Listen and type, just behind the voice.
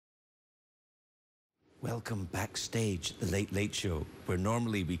Welcome backstage at the Late Late Show, where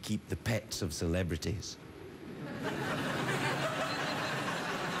normally we keep the pets of celebrities.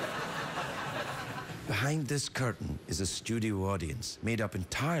 Behind this curtain is a studio audience made up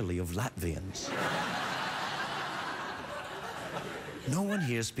entirely of Latvians. No one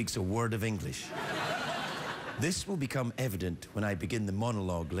here speaks a word of English. This will become evident when I begin the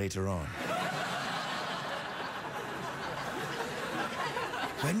monologue later on.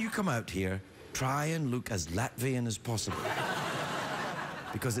 When you come out here, try and look as Latvian as possible.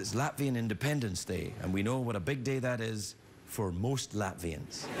 Because it's Latvian Independence Day, and we know what a big day that is for most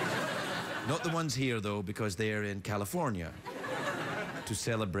Latvians. Not the ones here, though, because they're in California to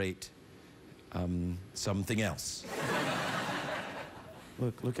celebrate something else.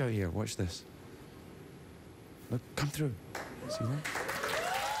 Look out here, watch this. Look, come through. See that?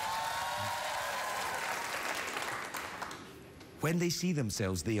 When they see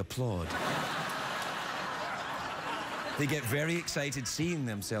themselves, they applaud. They get very excited seeing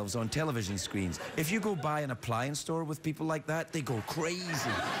themselves on television screens. If you go by an appliance store with people like that, they go crazy.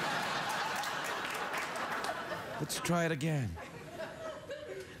 Let's try it again.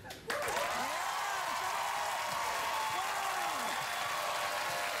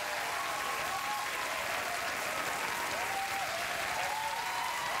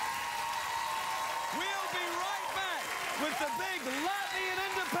 We'll be right back with the big Latvian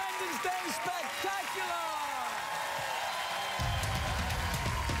Independence Day Spectacular!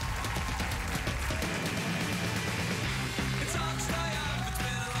 It's Oxday up, it's been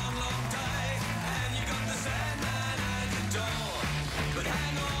a long, long day, and you got the Sandman at the door. But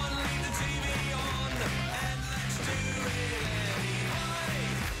hang on, leave the TV on, and let's do it anyway.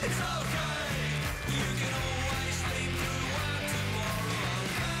 It's okay, you can always sleep through work tomorrow,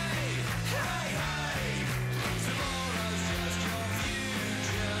 okay? Hey, hey, tomorrow's just your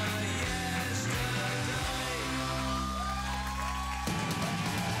future yesterday.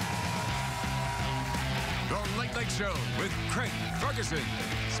 The Late Late Show with Craig Ferguson.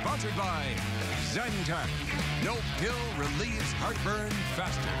 Sponsored by Zantac. No pill relieves heartburn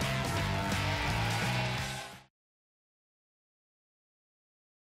faster.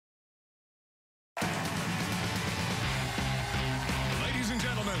 Ladies and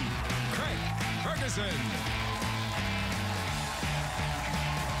gentlemen, Craig Ferguson.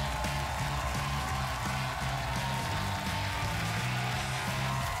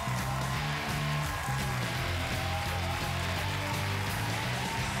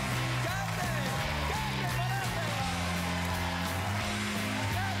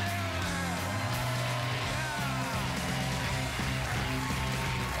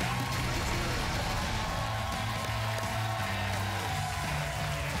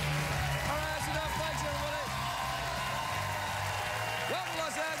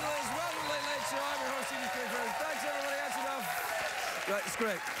 That's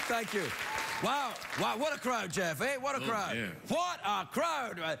great. Thank you. Wow. Wow, what a crowd, Jeff, eh? What a crowd. Yeah. What a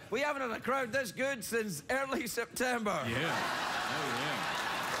crowd. We haven't had a crowd this good since early September. Yeah. Oh,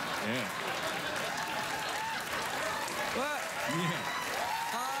 yeah. Yeah. What? Yeah.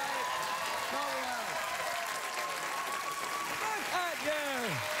 Look at you.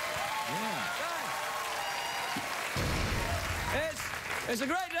 Yeah. It's a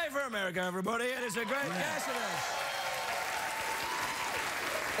great day for America, everybody. It is a great... Yes, it is.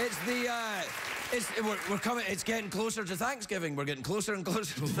 It's the, we're coming, it's getting closer to Thanksgiving. We're getting closer and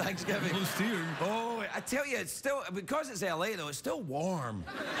closer to Thanksgiving. Close to you. Oh, I tell you, it's still, because it's LA though, it's still warm.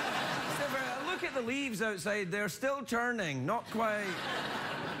 Look at the leaves outside, they're still turning, not quite.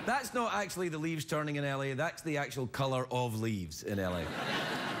 That's not actually the leaves turning in LA, that's the actual color of leaves in LA.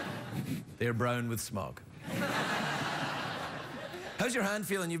 They're brown with smog. How's your hand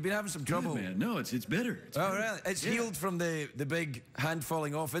feeling? You've been having some trouble. Good, man. No, it's better. It's oh, better. really? It's healed from the big hand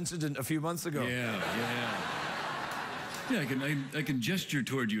falling off incident a few months ago. Yeah, yeah. Yeah, I can gesture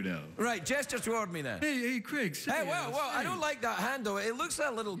toward you now. Right, gesture toward me then. Hey, Craig, say Hey, well, I don't like that hand, though. It looks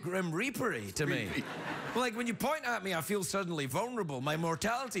a little Grim Reaper-y to me. Well, like, when you point at me, I feel suddenly vulnerable. My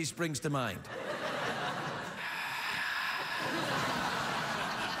mortality springs to mind.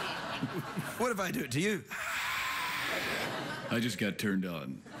 What if I do it to you? I just got turned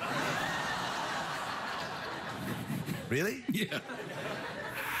on. Really? Yeah.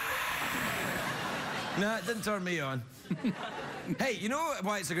 Nah, it didn't turn me on. Hey, you know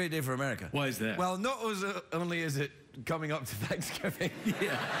why it's a great day for America? Why is that? Well, not only is it coming up to Thanksgiving.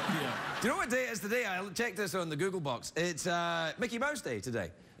 Yeah. Do you know what day it is today? I checked this on the Google box. It's Mickey Mouse Day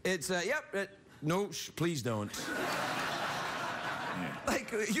today. It's, no, please don't.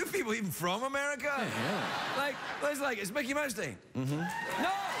 Like, you people even from America? Yeah. Like, it's Mickey Mouse Day. Mm-hmm.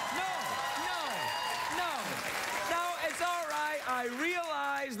 No,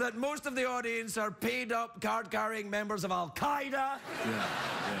 that most of the audience are paid-up, card-carrying members of Al-Qaeda. Yeah.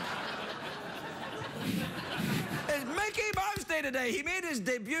 It's Mickey Mouse Day today. He made his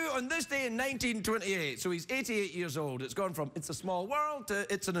debut on this day in 1928, so he's 88 years old. It's gone from It's a Small World to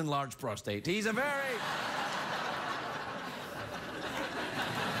It's an Enlarged Prostate. He's a very...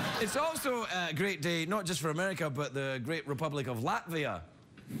 It's also a great day, not just for America, but the great Republic of Latvia.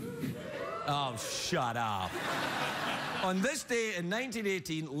 Oh, shut up. On this day in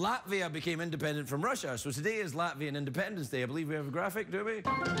 1918, Latvia became independent from Russia. So today is Latvian Independence Day. I believe we have a graphic, do we?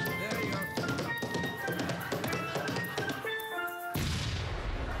 There you go.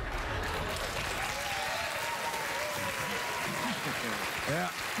 Yeah.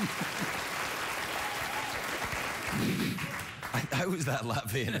 How was that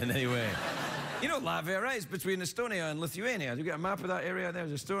Latvian in any way? You know Latvia, right? It's between Estonia and Lithuania. You got a map of that area? There's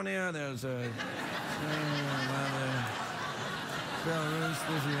Estonia, there's Belarus,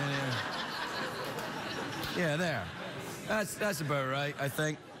 Lithuania. Yeah, there. That's about right, I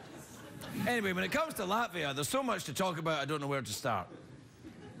think. Anyway, when it comes to Latvia, there's so much to talk about, I don't know where to start.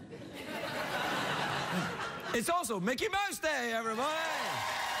 It's also Mickey Mouse Day, everybody!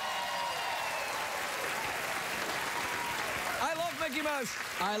 I love Mickey Mouse.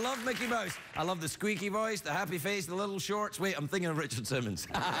 I love Mickey Mouse. I love the squeaky voice, the happy face, the little shorts. Wait, I'm thinking of Richard Simmons.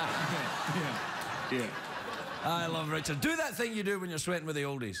 Yeah. I love Richard. Do that thing you do when you're sweating with the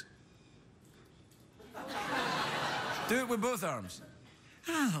oldies. Do it with both arms.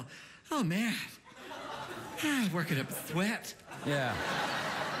 Oh, man. Working up a sweat. Yeah.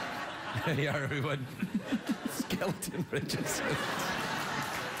 There you are, everyone. Skeleton Richard Simmons.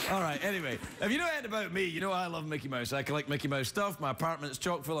 All right, anyway, if you know anything about me, you know I love Mickey Mouse. I collect Mickey Mouse stuff. My apartment's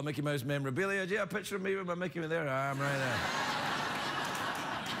chock full of Mickey Mouse memorabilia. Do you have a picture of me with my Mickey Mouse? There I am, right there.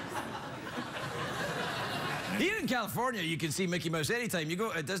 Here in California, you can see Mickey Mouse anytime. You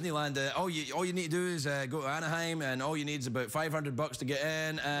go to Disneyland, all you need to do is go to Anaheim, and all you need is about $500 to get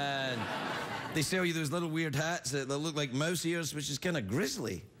in, and they sell you those little weird hats that look like mouse ears, which is kind of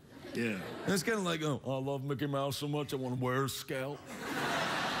grisly. Yeah. And it's kind of like, oh, I love Mickey Mouse so much, I want to wear his scalp.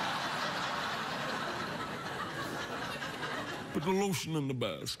 Put the lotion in the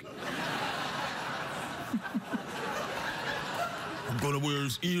basket. I'm gonna wear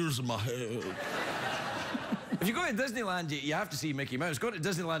his ears in my head. If you go to Disneyland, you have to see Mickey Mouse. Going to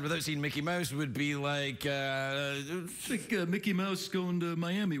Disneyland without seeing Mickey Mouse would be like... It's like Mickey Mouse going to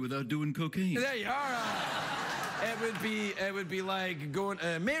Miami without doing cocaine. There you are. It would be like going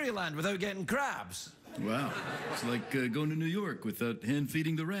to Maryland without getting crabs. Wow. It's like going to New York without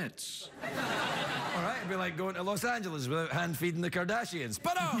hand-feeding the rats. All right, it'd be like going to Los Angeles without hand-feeding the Kardashians.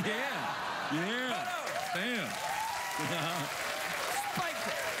 But oh! Yeah. Bam. Spike!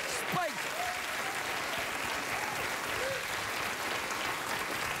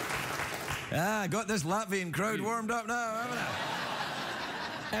 Got this Latvian crowd warmed up now, haven't I?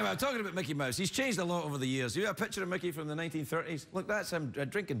 Anyway, I'm talking about Mickey Mouse. He's changed a lot over the years. You have a picture of Mickey from the 1930s? Look, that's him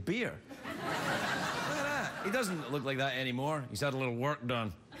drinking beer. Look at that. He doesn't look like that anymore. He's had a little work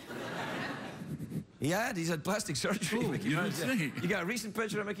done. He's had plastic surgery. Oh, Mickey you Mouse. don't say. You got a recent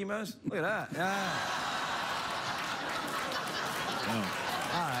picture of Mickey Mouse? Look at that. All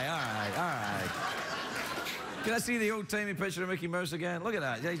right. Can I see the old-timey picture of Mickey Mouse again? Look at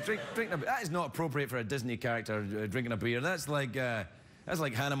that. Yeah, he's drinking a beer. That is not appropriate for a Disney character drinking a beer. That's like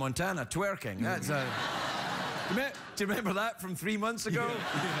Hannah Montana twerking. That's do you remember that from 3 months ago? Yeah.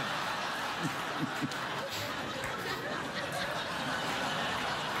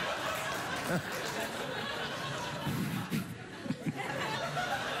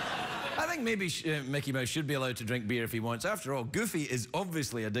 I think maybe Mickey Mouse should be allowed to drink beer if he wants. After all, Goofy is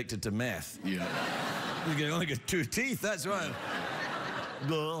obviously addicted to meth. Yeah. He's only got 2 teeth, that's why.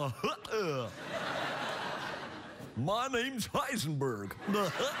 My name's Heisenberg.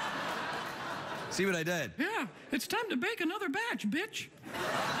 See what I did? Yeah, it's time to bake another batch, bitch.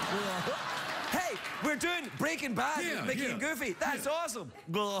 Hey, we're doing Breaking Bad with Mickey and Goofy. That's awesome.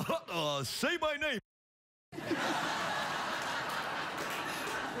 Say my name.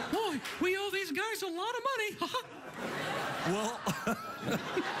 Boy, we owe these guys a lot of money.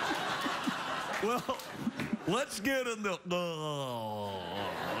 Well, let's get in the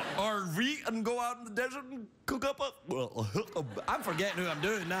RV and go out in the desert and cook up a... Well, I'm forgetting who I'm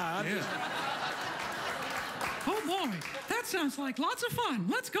doing now. Oh, boy, that sounds like lots of fun.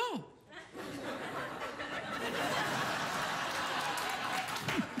 Let's go.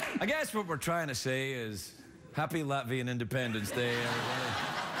 I guess what we're trying to say is happy Latvian Independence Day, everybody.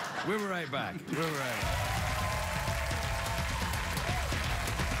 We'll be right back.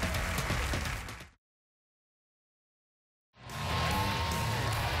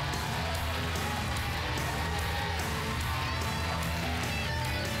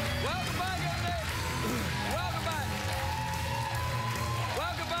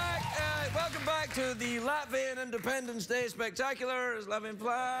 back to the Latvian Independence Day Spectacular. It's Latvian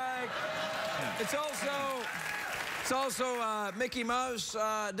flag. It's also Mickey Mouse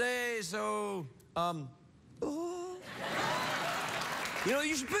Day, so, you know,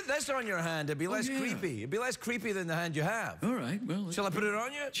 you should put this on your hand. It'd be less creepy. It'd be less creepy than the hand you have. All right, well... Shall I put it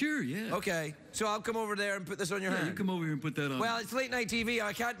on you? Sure, yeah. Okay, so I'll come over there and put this on your hand. You come over here and put that on. Well, it's late night TV.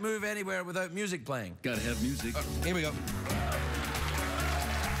 I can't move anywhere without music playing. Gotta have music. Here we go.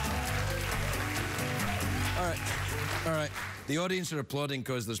 All right. The audience are applauding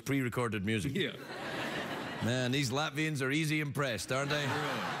because there's pre-recorded music. Yeah. Man, these Latvians are easy impressed, aren't they?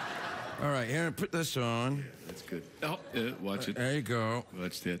 Yeah. All right, here, put this on. Yeah, that's good. Oh, yeah, watch it. There you go.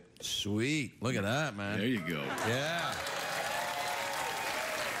 Watch that. Sweet. Look at that, man. There you go. Yeah.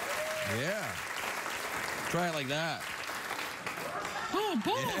 Yeah. Try it like that. Oh,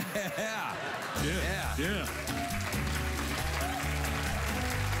 Paul! Yeah. Yeah. Yeah.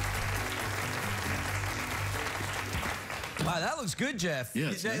 Wow, that looks good, Jeff. Yeah,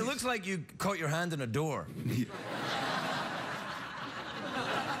 It nice. looks like you caught your hand in a door.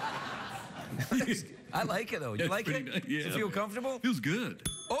 I like it, though. You That's like it? pretty nice. Yeah, Does it feel man. comfortable? Feels good.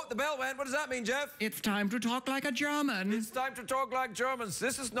 Oh, the bell went. What does that mean, Jeff? It's time to talk like a German. It's time to talk like Germans.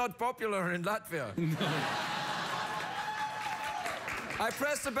 This is not popular in Latvia. I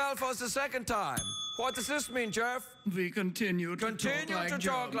pressed the bell for the second time. What does this mean, Jeff? We continue to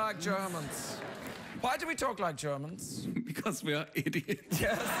Talk like Germans. Why do we talk like Germans? Because we are idiots.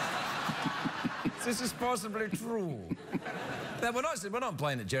 Yes. This is possibly true. Now, we're not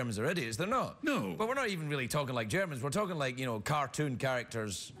implying that Germans are idiots. They're not. No. But we're not even really talking like Germans. We're talking like, you know, cartoon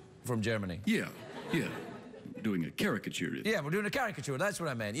characters from Germany. Yeah. Doing a caricature. Yeah, we're doing a caricature. That's what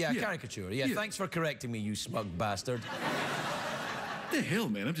I meant. Yeah, Yeah. caricature. Yeah, Yeah. thanks for correcting me, you smug bastard. The hell,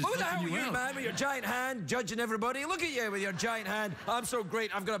 man? I'm just Who the hell are helping you, out. man, with your giant hand, judging everybody? Look at you with your giant hand. I'm so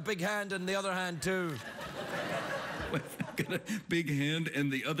great. I've got a big hand and the other hand, too. I've got a big hand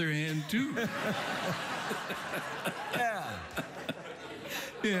and the other hand, too. Yeah.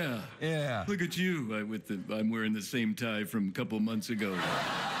 Yeah. Yeah. Look at you. I'm wearing the same tie from a couple months ago.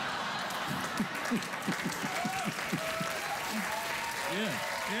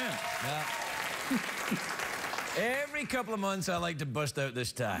 Yeah. Every couple of months, I like to bust out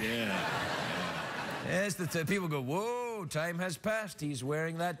this tie. Yeah. Yes, people go, whoa, time has passed. He's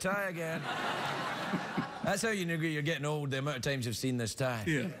wearing that tie again. That's how you know you're getting old, the amount of times you've seen this tie.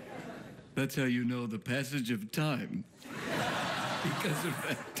 Yeah. That's how you know the passage of time. Because of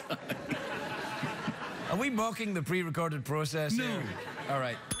that time. Are we mocking the pre-recorded process No. here? All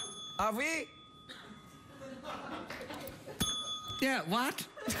right. Are we? Yeah, what?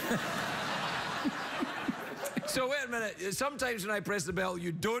 So wait a minute. Sometimes when I press the bell,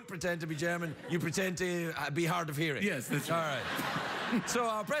 you don't pretend to be German. You pretend to be hard of hearing. Yes, that's All right. right. So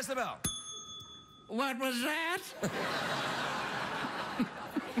I'll press the bell. What was that?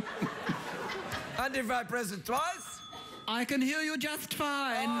 And if I press it twice? I can hear you just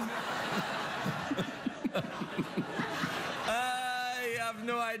fine. I have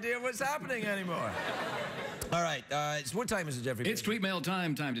no idea what's happening anymore. All right. What time is it, Jeffrey? It's tweet mail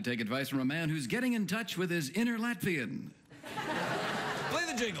time. Time to take advice from a man who's getting in touch with his inner Latvian. Play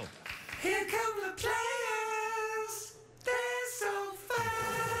the jingle. Here come the players. They're so fun.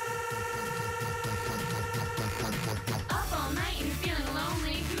 Up all night and feeling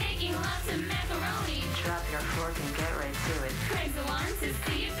lonely, making lots of macaroni. Drop your fork and get right to it. Craig's the one to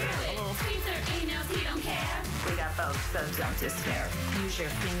see you through it. Tweets or emails, he don't care. We got both, so don't despair. Use your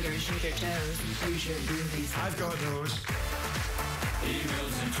fingers, use your toes, use your groovies. I've got those.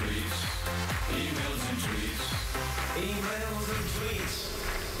 Emails and tweets. Emails and tweets. Emails and tweets.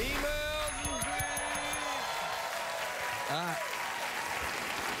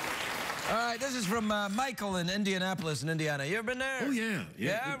 All right, this is from Michael in Indianapolis, in Indiana. You ever been there? Oh, yeah.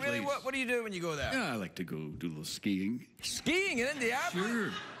 Yeah, good really? place. What do you do when you go there? Yeah, I like to go do a little skiing. Skiing in Indianapolis? Sure.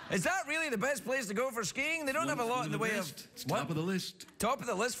 Is that really the best place to go for skiing? They don't have a lot in the way of... It's top of the list. Top of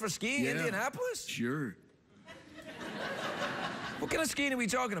the list for skiing, Yeah. Indianapolis? Sure. What kind of skiing are we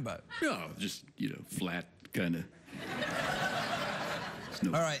talking about? Yeah, just, flat kind of.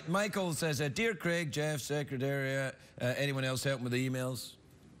 All right, Michael says, Dear Craig, Jeff, Secretariat, anyone else helping with the emails?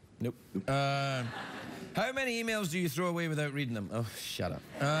 Nope. How many emails do you throw away without reading them? Oh, shut up.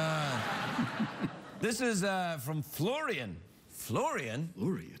 This is from Florian. Florian?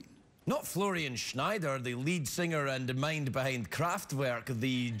 Florian. Not Florian Schneider, the lead singer and the mind behind Kraftwerk,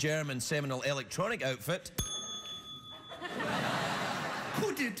 the German seminal electronic outfit.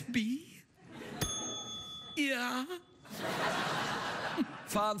 Could it be? Yeah.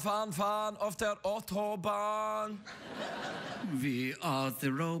 Fahren auf der Autobahn. We are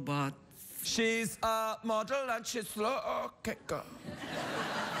the robots. She's a model and she's slow kicker.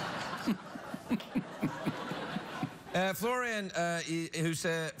 Florian, who's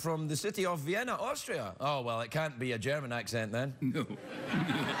from the city of Vienna, Austria. Oh, well, it can't be a German accent then. No.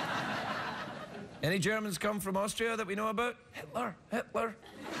 Any Germans come from Austria that we know about? Hitler.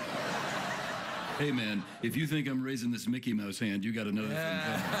 Hey, man, if you think I'm raising this Mickey Mouse hand, you got another thing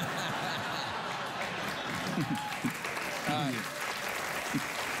coming.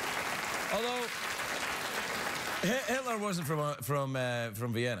 Although, Hitler wasn't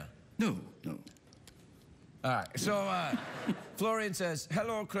from Vienna. No. All right, so Florian says,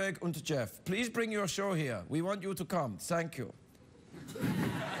 "Hello, Craig and Jeff. Please bring your show here. We want you to come. Thank you."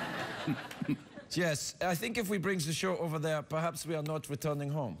 Yes, I think if we bring the show over there, perhaps we are not returning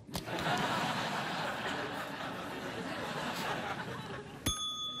home.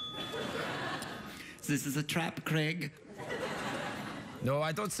 This is a trap, Craig. No,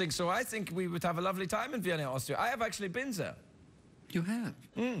 I don't think so. I think we would have a lovely time in Vienna, Austria. I have actually been there. You have?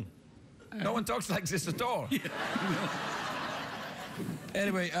 No one talks like this at all. Yeah,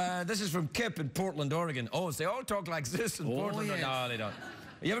 Anyway, this is from Kip in Portland, Oregon. Oh, they all talk like this in Portland. yes. No, they don't.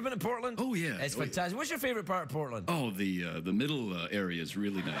 You ever been to Portland? Oh, yeah. It's Oh, yeah. fantastic. What's your favorite part of Portland? Oh, the middle area is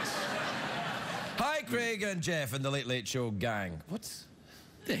really nice. Hi, Craig and Jeff and the Late Late Show gang. What?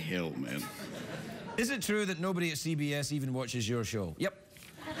 The hell, man. Is it true that nobody at CBS even watches your show? Yep.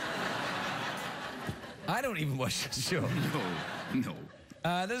 I don't even watch the show. No.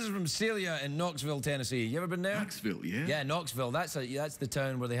 This is from Celia in Knoxville, Tennessee. You ever been there? Knoxville, yeah? Yeah, Knoxville. That's the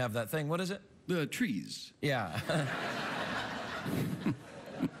town where they have that thing. What is it? The trees. Yeah.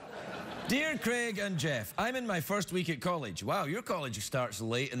 Dear Craig and Jeff, I'm in my first week at college. Wow, your college starts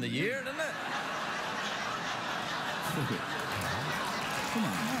late in the year, doesn't it? Come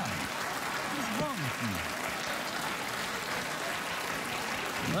on. What's wrong with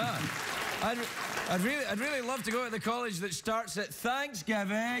you? I'd really love to go to the college that starts at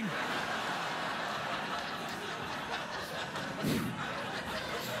Thanksgiving.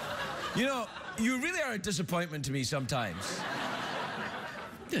 You know, you really are a disappointment to me sometimes.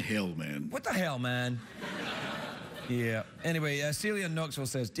 The hell, man. What the hell, man? Yeah. Anyway, Celia in Knoxville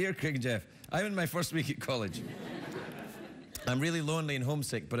says, Dear Craig and Jeff, I'm in my first week at college. I'm really lonely and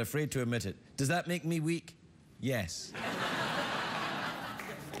homesick, but afraid to admit it. Does that make me weak? Yes.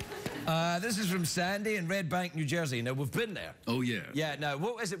 This is from Sandy in Red Bank, New Jersey. Now, we've been there. Oh, yeah. Yeah, now,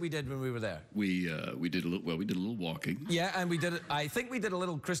 what is it we did when we were there? We did a little walking. Yeah, and I think we did a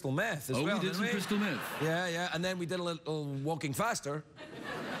little crystal meth as well, we did didn't some crystal meth. Yeah, and then we did a little walking faster.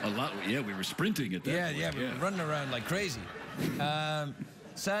 A lot, yeah, we were sprinting at that point. Yeah, we were running around like crazy.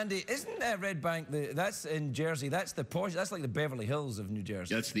 Sandy, isn't Red Bank, that's in Jersey, that's the posh, that's like the Beverly Hills of New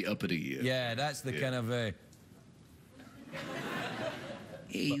Jersey. That's the uppity. Yeah, that's the kind of...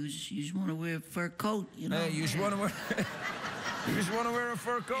 Hey, you just want to wear a fur coat, you know? Hey, you just want to wear... you just want to wear a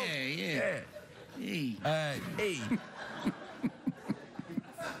fur coat? Yeah. Hey. Hey.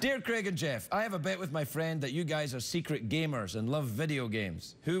 Dear Craig and Jeff, I have a bet with my friend that you guys are secret gamers and love video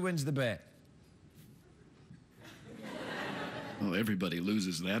games. Who wins the bet? Well, everybody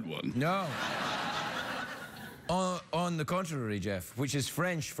loses that one. No. On the contrary, Jeff, which is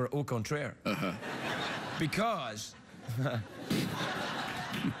French for au contraire. Uh-huh. Because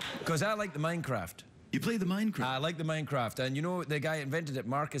I like the Minecraft. You play the Minecraft? I like the Minecraft. And you know the guy who invented it,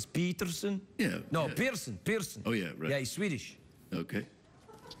 Marcus Peterson? Yeah. No, yeah. Pearson. Oh, yeah, right. Yeah, he's Swedish. Okay.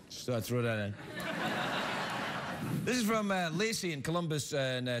 So I throw that in. This is from Lacey in Columbus,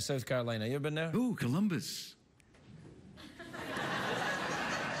 in South Carolina. You ever been there? Oh, Columbus.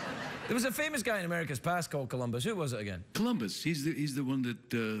 There was a famous guy in America's past called Columbus. Who was it again? Columbus. He's the one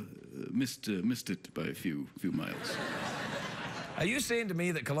that missed it by a few miles. Are you saying to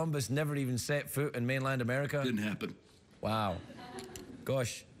me that Columbus never even set foot in mainland America? Didn't happen. Wow.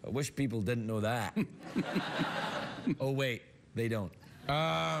 Gosh, I wish people didn't know that. Oh, wait, they don't.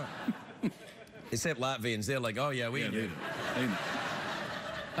 Except Latvians, they're like, oh, yeah, we knew. They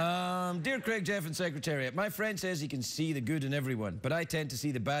know. Dear Craig, Jeff, and Secretariat, my friend says he can see the good in everyone, but I tend to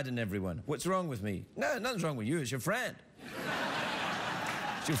see the bad in everyone. What's wrong with me? No, nothing's wrong with you. It's your friend.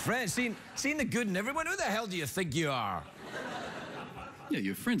 It's your friend. Seeing the good in everyone? Who the hell do you think you are? Yeah,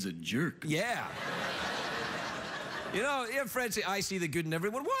 your friend's a jerk. Yeah. You know, your friends say, I see the good in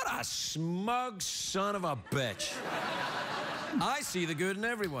everyone. What a smug son of a bitch. I see the good in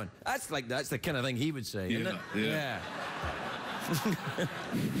everyone. That's the kind of thing he would say, isn't it? Yeah.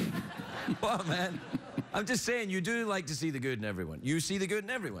 Well, man, I'm just saying you do like to see the good in everyone. You see the good in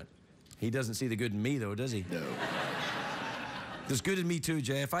everyone. He doesn't see the good in me, though, does he? No. There's good in me, too,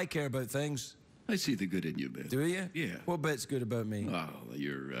 Jeff. I care about things. I see the good in you, man. Do you? Yeah. What bit's good about me? Oh,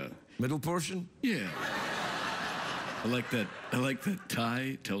 your, Middle portion? yeah. I like that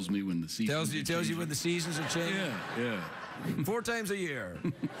tie. Tells me when the seasons Tells you when the seasons are changing. Yeah, yeah. 4 times a year.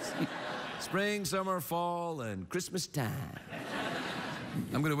 Spring, summer, fall, and Christmas time.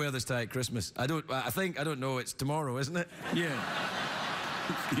 I'm going to wear this tie at Christmas. I don't know. It's tomorrow, isn't it? Yeah.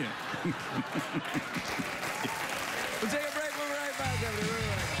 Yeah. We'll take a break. We'll be right back, everybody. We'll be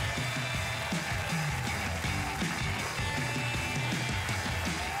right back.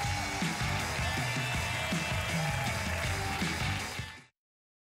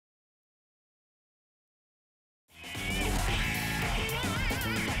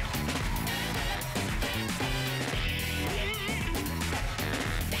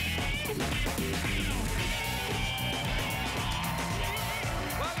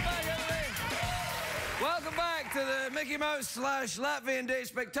 Welcome back to the Mickey Mouse / Latvian Day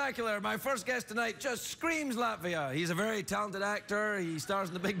Spectacular. My first guest tonight just screams Latvia. He's a very talented actor. He stars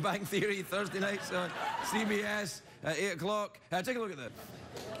in The Big Bang Theory Thursday nights on CBS at 8 o'clock. Take a look at that.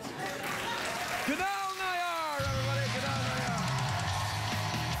 Kunal Nayyar, everybody. Kunal Nayyar.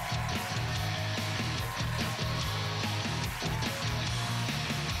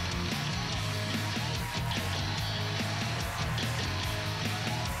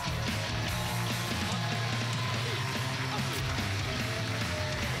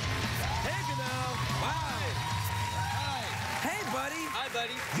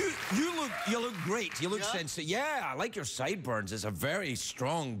 You look great. You look sensitive. Yeah, I like your sideburns. It's a very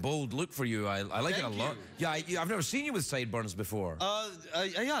strong, bold look for you. I like it a lot. Yeah, I've never seen you with sideburns before.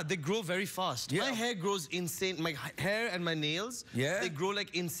 Yeah, they grow very fast. Yeah. My hair grows insane. My hair and my nails, they grow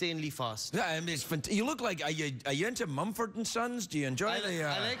like insanely fast. Yeah, I mean, it's you look like, are you into Mumford and Sons? Do you enjoy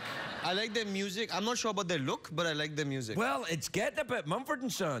I like their music. I'm not sure about their look, but I like their music. Well, it's getting a bit Mumford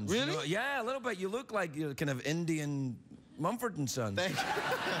and Sons. Really? You know? Yeah, a little bit. You look like you're kind of Indian Mumford and Sons. Thank you.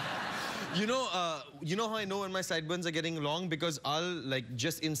 You know how I know when my sideburns are getting long? Because I'll like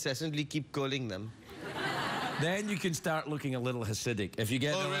just incessantly keep curling them. Then you can start looking a little Hasidic if you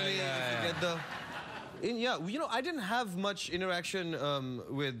get. Oh really? If you get the. Yeah, you know, I didn't have much interaction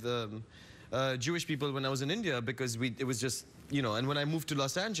with Jewish people when I was in India because it was just, you know, and when I moved to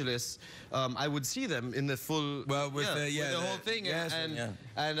Los Angeles, I would see them in the full, with the whole thing, yes,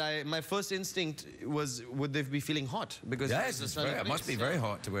 and my first instinct was, would they be feeling hot? Because yes, it must be very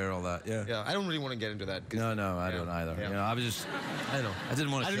hot to wear all that. Yeah. Yeah, I don't really want to get into that. No, I don't either. Yeah. You know, I was just, I know, I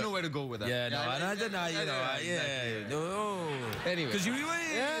didn't want to. I didn't know where to go with that. Yeah, no, and I didn't. You know, yeah. No. Anyway. Because you.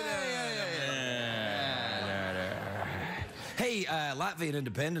 Hey, Latvian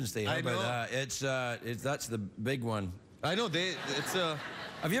Independence Day. How about that? That's the big one. I know it's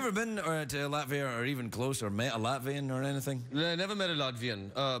Have you ever been to Latvia or even close or met a Latvian or anything? I never met a Latvian,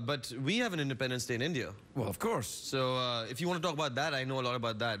 but we have an Independence Day in India. Well, of course. So if you want to talk about that, I know a lot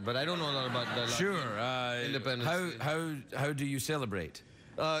about that, but I don't know a lot about the Latvian Independence Day. How do you celebrate?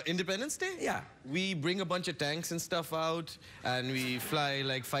 Independence Day? Yeah. We bring a bunch of tanks and stuff out, and we fly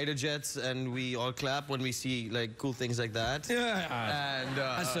like fighter jets, and we all clap when we see like cool things like that. Yeah. And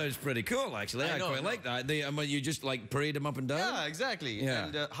that sounds pretty cool, actually. I quite like that. You just like parade them up and down. Yeah, exactly. Yeah.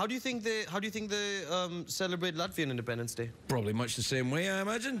 And how do you think they celebrate Latvian Independence Day? Probably much the same way, I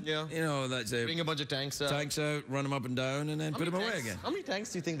imagine. Yeah. You know, that's bring a bunch of tanks out. Tanks out, run them up and down, and then put them away again. How many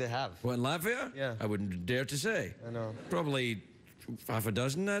tanks do you think they have? What, in Latvia? Yeah. I wouldn't dare to say. I know. Probably half a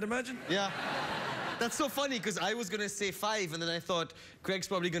dozen, I'd imagine. Yeah. That's so funny because I was going to say 5 and then I thought Craig's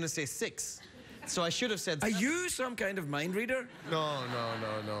probably going to say 6. So I should have said 7. Are you some kind of mind reader? No.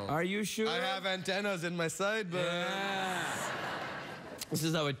 Are you sure? I have antennas in my side, but this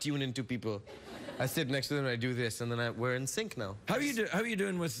is how I tune into people. I sit next to them and I do this, and then we're in sync now. How are you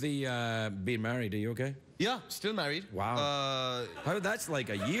doing with the being married? Are you okay? Yeah, still married. Wow. That's like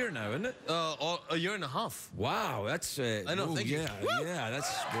a year now, isn't it? A year and a half. Wow, that's. I know. Thank you. Yeah,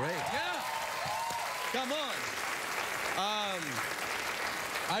 that's great. Yeah. Come on.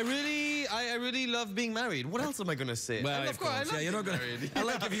 I really love being married. What else am I gonna say? Well, of course, I love you're not gonna. married. I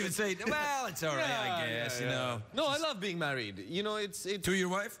like if you would say, well, it's all right, I guess. You know. No, I love being married. You know, it's to your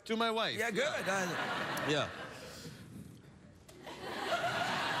wife. To my wife. Yeah, good. Yeah.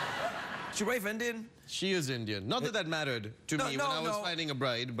 Is your wife Indian? She is Indian. Not that mattered to me when I was finding a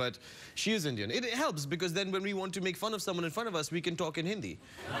bride, but she is Indian. It helps because then when we want to make fun of someone in front of us, we can talk in Hindi.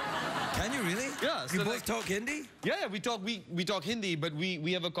 Can you really? Yeah. You both talk Hindi? Yeah, we talk Hindi, but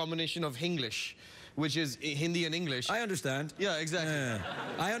we have a combination of Hinglish. which is Hindi and English. I understand. Yeah, exactly. Yeah.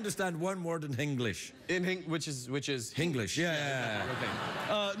 I understand one word in English. Which is English. Yeah. Okay.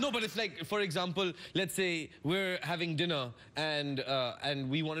 No, but it's like, for example, let's say we're having dinner and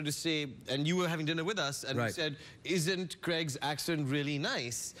we wanted to say, and you were having dinner with us, and we said, "Isn't Craig's accent really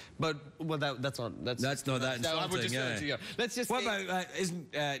nice?" But well, that's not that insulting. I would just say it to you. Let's just. What about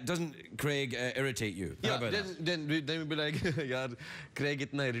doesn't Craig irritate you? Yeah. Then we'd be like, "Yaar, Craig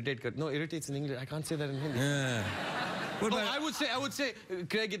itna irritate kar." No, irritates in English. I can't say that in Hindi. Yeah. What about, I would say,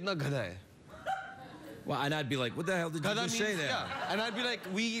 Craig itna gada hai. Well, and I'd be like, what the hell did you just say there? Yeah, and I'd be like,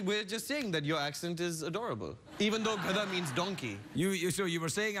 we're just saying that your accent is adorable. Even though gada means donkey. So you were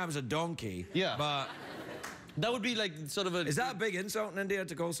saying I was a donkey. Yeah. But that would be like sort of a... Is that a big insult in India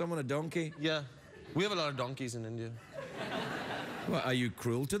to call someone a donkey? Yeah. We have a lot of donkeys in India. Well, are you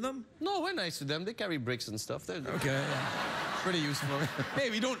cruel to them? No, we're nice to them. They carry bricks and stuff. They're okay. Pretty useful. Hey,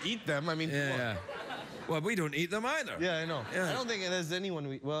 we don't eat them. I mean, yeah. Well, we don't eat them either. Yeah, I know. Yeah. I don't think there's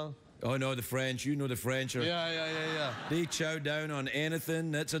anyone well... Oh, no, the French. You know the French are... Yeah. They chow down on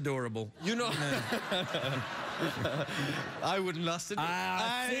anything that's adorable. You know... I wouldn't last it.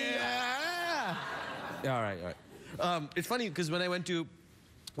 Yeah. All right. It's funny, because when I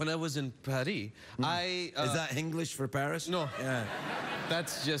was in Paris, Is that English for Paris? No. Yeah.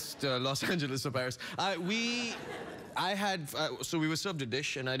 That's just Los Angeles for Paris. So we were served a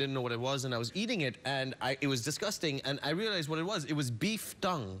dish, and I didn't know what it was, and I was eating it, and it was disgusting, and I realized what it was. It was beef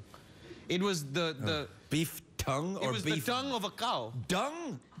tongue. It was the beef tongue or beef... It was the tongue of a cow.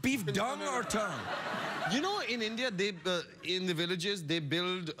 Dung? Beef dung or tongue? You know, in India, they in the villages, they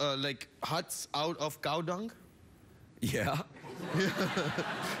build like huts out of cow dung. Yeah.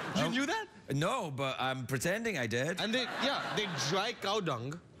 You knew that? No, but I'm pretending I did. And they dry cow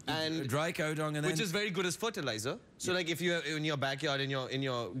dung. And dry cow dung, and which is very good as fertilizer. So like if you're in your backyard, in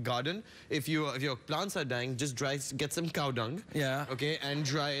your garden, if your plants are dying, just get some cow dung. Yeah. Okay, and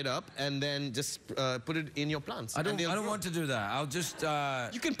dry it up, and then just put it in your plants. I don't want to do that. I'll just.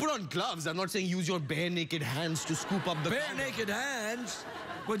 You can put on gloves. I'm not saying use your bare naked hands to scoop up the. Bare naked hands.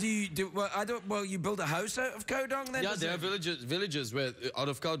 What do you do? Well, I don't. Well, you build a house out of cow dung, then? Yeah, there are villages where out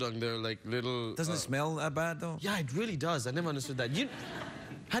of cow dung they're like little. Doesn't it smell that bad though? Yeah, it really does. I never understood that.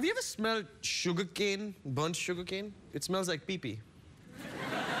 Have you ever smelled sugarcane, burnt sugarcane? It smells like pee-pee.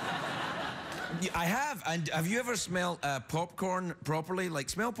 I have. And have you ever smelled popcorn properly? Like,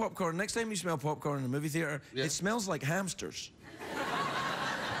 smell popcorn. Next time you smell popcorn in the movie theater, it smells like hamsters.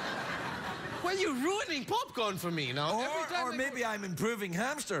 Well, you're ruining popcorn for me now. Or maybe I'm improving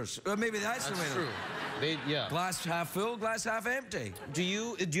hamsters. Or maybe that's the way. That's true. Yeah. Glass half full, glass half empty. Do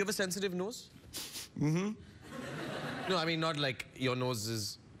you have a sensitive nose? Mm-hmm. No, I mean not like your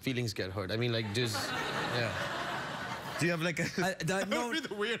nose's feelings get hurt. I mean like just Do you have like a... that would be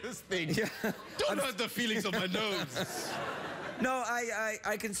the weirdest thing. Yeah. Don't hurt the feelings of my nose. No,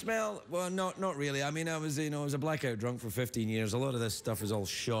 I can smell. Well, not really. I mean, I was a blackout drunk for 15 years. A lot of this stuff is all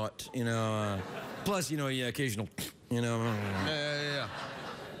shot, Plus, occasional, Yeah.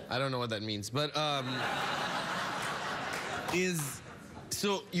 I don't know what that means, but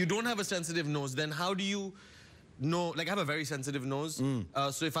so you don't have a sensitive nose. Then how do you know? Like, I have a very sensitive nose.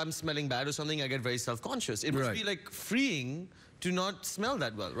 So if I'm smelling bad or something, I get very self-conscious. It must be like freeing to not smell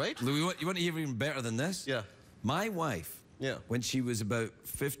that well, right? You want to hear even better than this? Yeah. My wife. Yeah. When she was about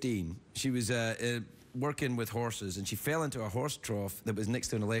 15, she was working with horses, and she fell into a horse trough that was next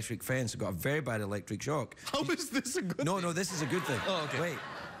to an electric fence and got a very bad electric shock. How is this a good thing? No, this is a good thing. Oh, okay. Wait,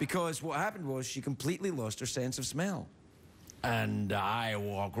 because what happened was she completely lost her sense of smell. And I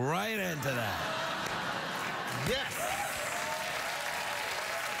walk right into that. Yes.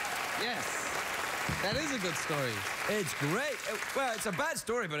 Yes. That is a good story. It's great. Well, it's a bad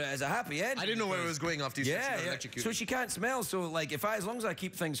story, but it has a happy ending. I didn't know where it was going after you said she got electrocuted. So she can't smell. So, like, as long as I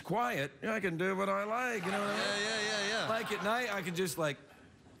keep things quiet, I can do what I like. You know what I mean? Yeah. Like at night, I can just like.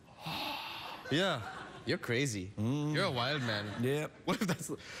 Yeah. You're crazy. You're a wild man. Yeah. What if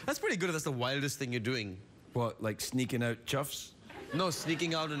that's pretty good if that's the wildest thing you're doing? What, like sneaking out chuffs? No,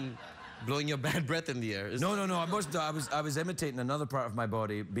 sneaking out and blowing your bad breath in the air. No. I was imitating another part of my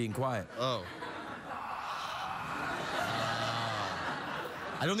body being quiet. Oh.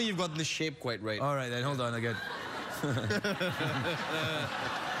 I don't think you've gotten the shape quite right. All right, then, hold on again.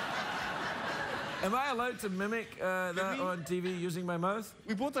 Am I allowed to mimic that on TV using my mouth?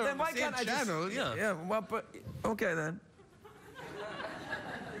 We both are on the same channel, yeah. Yeah, well, but, okay then.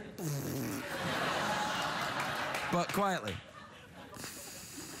 But quietly.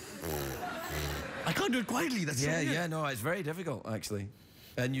 I can't do it quietly, that's so weird. No, it's very difficult, actually.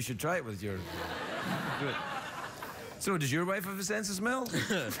 And you should try it with your... Do it. So, does your wife have a sense of smell?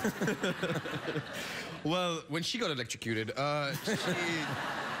 Well, when she got electrocuted, it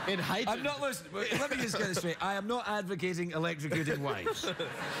heightened. I'm not listening. Let me just get this straight. I am not advocating electrocuting wives.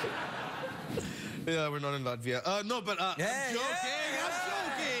 Yeah, we're not in Latvia. No, but I'm joking. I'm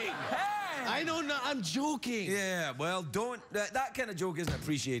joking. Hey! I know. I'm joking. Yeah, well, don't. That kind of joke isn't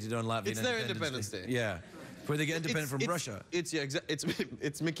appreciated on Latvian. It's their Independence Day. Yeah, where they get independent from Russia. It's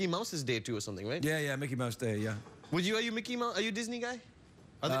it's Mickey Mouse's day too or something, right? Yeah, Mickey Mouse Day. Yeah. Are you Mickey Mouse? Are you a Disney guy?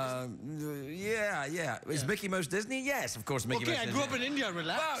 Yeah. Is Mickey Mouse Disney? Yes, of course, Mickey Mouse. Okay, I Disney. grew up in India.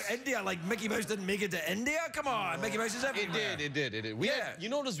 Relax. Wow, India, like Mickey Mouse didn't make it to India? Come on, Mickey Mouse is everywhere. It did. We had, you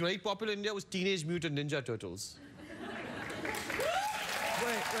know what was very popular in India was Teenage Mutant Ninja Turtles.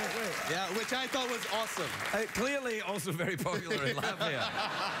 Wait. Yeah, which I thought was awesome. Clearly also very popular in Latvia.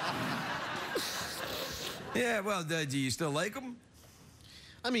 Yeah, well, do you still like them?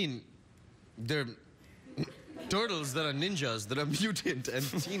 I mean, they're turtles that are ninjas, that are mutant and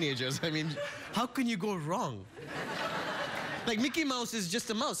teenagers. I mean, how can you go wrong? Like, Mickey Mouse is just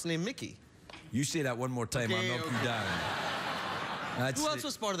a mouse named Mickey. You say that one more time, I'll knock you down. Who else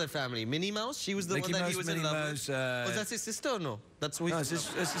was part of that family? Minnie Mouse? She was the Mickey one that Mouse, he was Minnie in love Mouse, with. Was that his sister or no? That's who he No, it's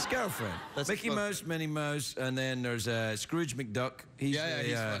his girlfriend. That's Mickey his Mouse, Minnie Mouse, and then there's Scrooge McDuck. He's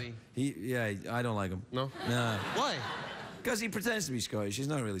funny. I don't like him. No? No. Why? Because he pretends to be Scottish. He's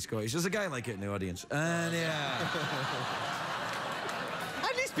not really Scottish. There's a guy like it in the audience. And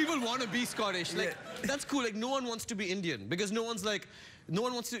At least people want to be Scottish. Like, that's cool. Like, no one wants to be Indian because no one wants to, no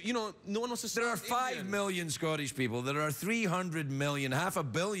one wants to. There are 5 million Scottish people. There are 300 million, half a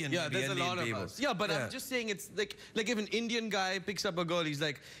billion. Yeah, there's Indian a lot people. of us. Yeah, but I'm just saying it's like if an Indian guy picks up a girl, he's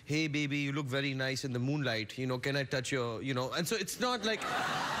like, hey, baby, you look very nice in the moonlight. You know, can I touch your, and so it's not like,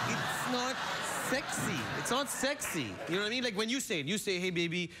 it's not sexy. It's not sexy. You know what I mean? Like when you say, hey,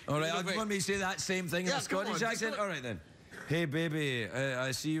 baby. All right, you want me to say that same thing in a Scottish accent? All right, then. Hey, baby,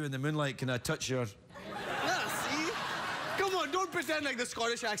 I see you in the moonlight. Can I touch your... Yeah, see? Come on, don't pretend like the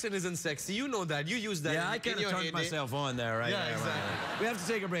Scottish accent isn't sexy. You know that. You use that. Yeah, I kind of turned myself on there, right? Yeah, exactly. Right. We have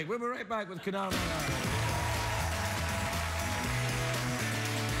to take a break. We'll be right back with Kunal Nayyar.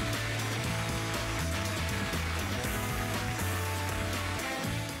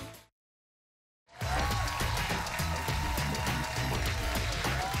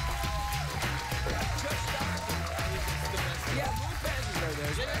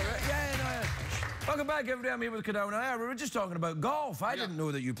 Welcome back, everybody. I'm here with Kunal Nayyar. We were just talking about golf. I didn't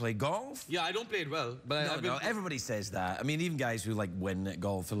know that you play golf. Yeah, I don't play it well, but No, everybody says that. I mean, even guys who like win at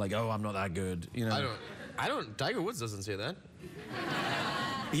golf are like, oh, I'm not that good. You know. I don't. Tiger Woods doesn't say that.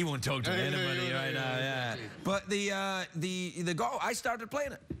 He won't talk to anybody right now. Yeah. Exactly. But the golf, I started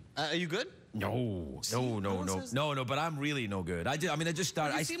playing it. Are you good? No. But I'm really no good. I just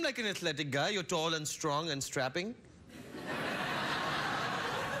started. You seem like an athletic guy. You're tall and strong and strapping.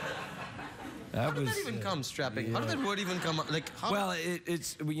 How did that even come, strapping? Yeah. How did that word even come? Like, how? Well,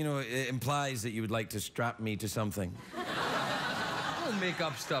 it implies that you would like to strap me to something. Don't make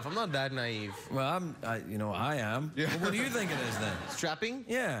up stuff. I'm not that naive. Well, I am. Yeah. Well, what do you think it is then? Strapping?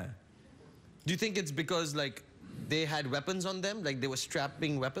 Yeah. Do you think it's because like they had weapons on them, like they were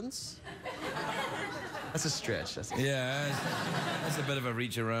strapping weapons? That's a stretch. Yeah, that's a bit of a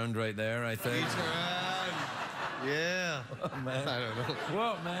reach around right there, I think. Reach around. Yeah. Oh, man. I don't know.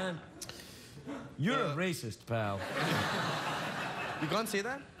 What, man? You're a racist, pal. You can't say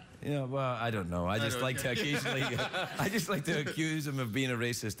that? Yeah, well, I don't know. I just like to occasionally... I just like to accuse him of being a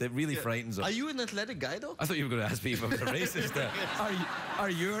racist. It really frightens him. Are you an athletic guy, though? I thought you were going to ask me if I was a racist. Are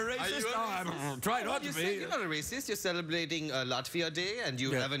you a racist? I'm trying not to be. You're not a racist. You're cecelebrating Latvia Day, and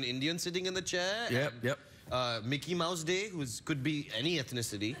you have an Indian sitting in the chair. Yep. Mickey Mouse Day, could be any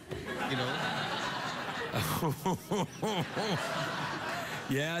ethnicity, you know.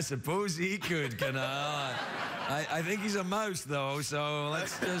 Yeah, I suppose he could, Kunal. I think he's a mouse, though, so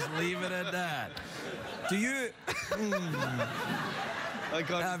let's just leave it at that. Do you...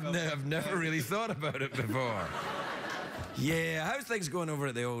 I've never really thought about it before. Yeah, how's things going over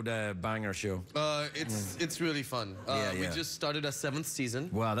at the old Banger show? It's really fun. We just started our 7th season.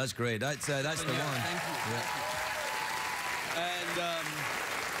 Wow, that's great. That's the one. Thank you. Yeah. And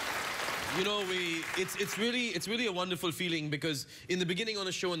you know, it's really a wonderful feeling because in the beginning on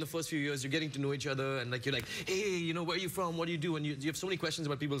a show in the first few years, you're getting to know each other and like you're like, hey, you know, where are you from? What do you do? And you have so many questions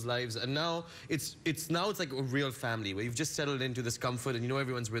about people's lives. And now it's like a real family where you've just settled into this comfort and you know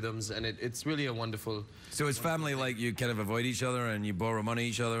everyone's rhythms and it's really a wonderful. So it's family like you kind of avoid each other and you borrow money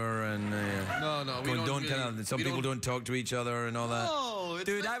each other and no, we don't some people don't talk to each other and all that. No, It's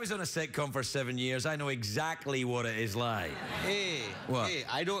Dude, like, I was on a sitcom for 7 years. I know exactly what it is like. hey, What? hey,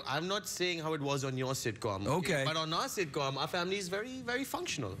 I'm not saying how it was on your sitcom. Okay. But on our sitcom, our family is very, very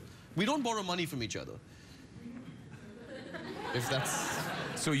functional. We don't borrow money from each other. If that's...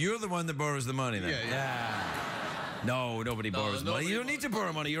 So you're the one that borrows the money then? Yeah. No, nobody borrows money. nobody You don't need to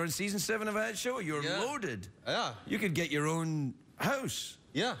borrow money. You're in season 7 of that show. You're Yeah. loaded. Yeah. You could get your own house.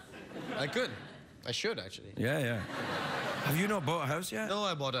 Yeah, I could. I should, actually. Yeah, yeah. Have you not bought a house yet? No,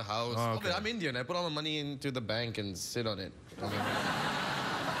 I bought a house. Oh, okay. I'm Indian. I put all my money into the bank and sit on it. I mean,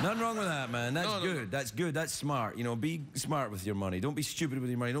 Nothing wrong with that, man. That's No, no, good. That's good. That's smart. You know, be smart with your money. Don't be stupid with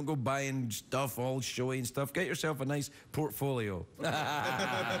your money. Don't go buying stuff all showy and stuff. Get yourself a nice portfolio.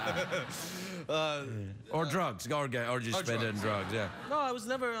 Or drugs. Or just spend it on drugs, yeah. no, I was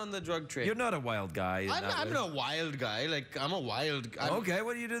never on the drug trade. You're not a wild guy. I'm not a wild guy. Like, I'm a wild... Okay,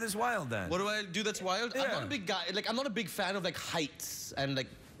 what do you do that's wild then? What do I do that's wild? I'm Yeah. not a big guy. Like, I'm not a big fan of, like, heights and, like,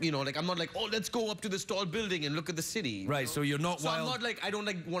 you know, like, I'm not like, oh, let's go up to this tall building and look at the city. you Right, know? so you're not So wild. I'm not like, I don't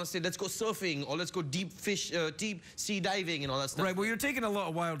like want to say, let's go surfing or let's go deep sea diving and all that stuff. Right, well, you're taking a lot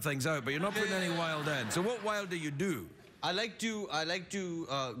of wild things out, but you're not putting any wild in. So what wild do you do? I like to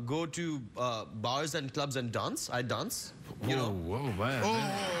go to bars and clubs and dance. I dance. You know. Whoa, man. Oh,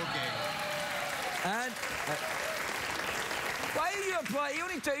 okay. And why are you applying?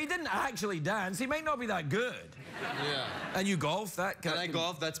 He didn't actually dance. He might not be that good. Yeah. And you golf? That And I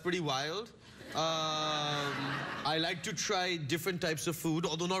golf. That's pretty wild. I like to try different types of food,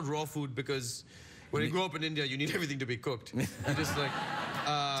 although not raw food, because when you grow up in India, you need everything to be cooked.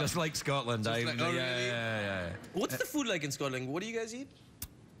 Just like Scotland. just like- oh, really? Yeah. What's the food like in Scotland? What do you guys eat?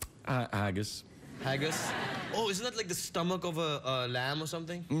 Haggis. Haggis. Oh, isn't that like the stomach of a lamb or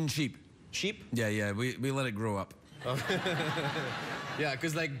something? Sheep. Sheep? Yeah. We let it grow up. Yeah,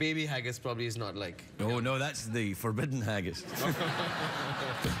 because like baby haggis probably is not like. Oh, no, that's the forbidden haggis.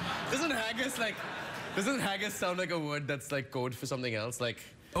 Doesn't haggis sound like a word that's like code for something else? Like,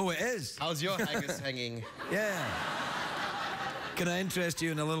 Oh, it is? how's your haggis hanging? Yeah. Can I interest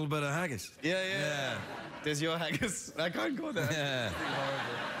you in a little bit of haggis? Yeah. There's your haggis. I can't go there. Yeah.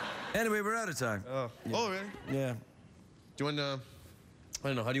 Anyway, we're out of time. Oh, really? Yeah. Do you want to? I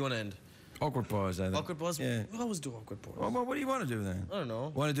don't know. How do you want to end? Awkward pause, I think. Awkward pause? Yeah. We always do awkward pause. Well, what do you want to do then? I don't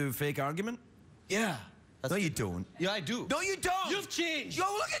know. Want to do a fake argument? Yeah. No, you don't. Yeah, I do. No, you don't. You've changed. Yo,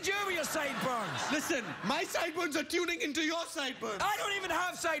 look at you with your sideburns. Listen, my sideburns are tuning into your sideburns. I don't even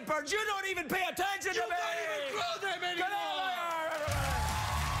have sideburns. You don't even pay attention You to me. don't even grow them anymore.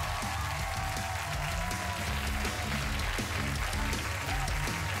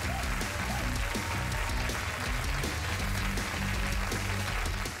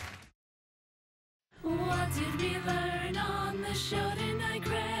 What did we learn on the show tonight,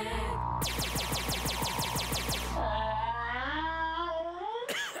 Greg?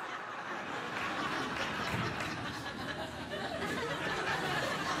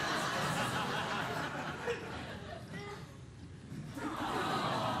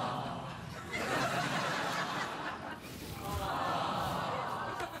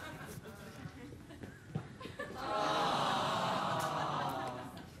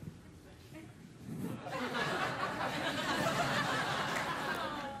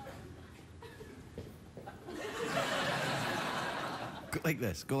 Go like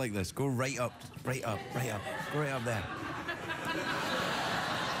this. Go like this. Go right up. Right up. Right up. Go right up there.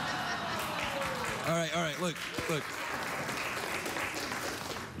 All right. Look.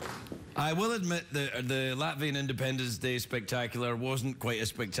 I will admit that the Latvian Independence Day spectacular wasn't quite as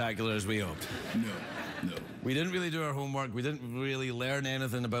spectacular as we hoped. No. We didn't really do our homework. We didn't really learn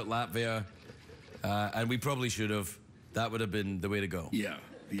anything about Latvia. And we probably should have. That would have been the way to go. Yeah.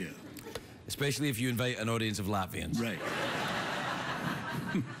 Especially if you invite an audience of Latvians. Right.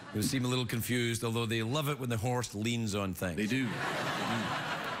 You'll seem a little confused, although they love it when the horse leans on things. They do.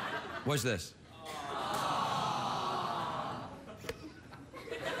 Watch this.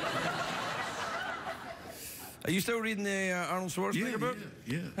 Are you still reading the Arnold Schwarzenegger book?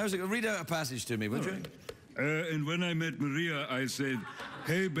 Yeah. How's it? Read out a passage to me, would you? And when I met Maria, I said,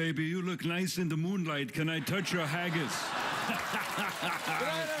 "Hey, baby, you look nice in the moonlight. Can I touch your haggis?"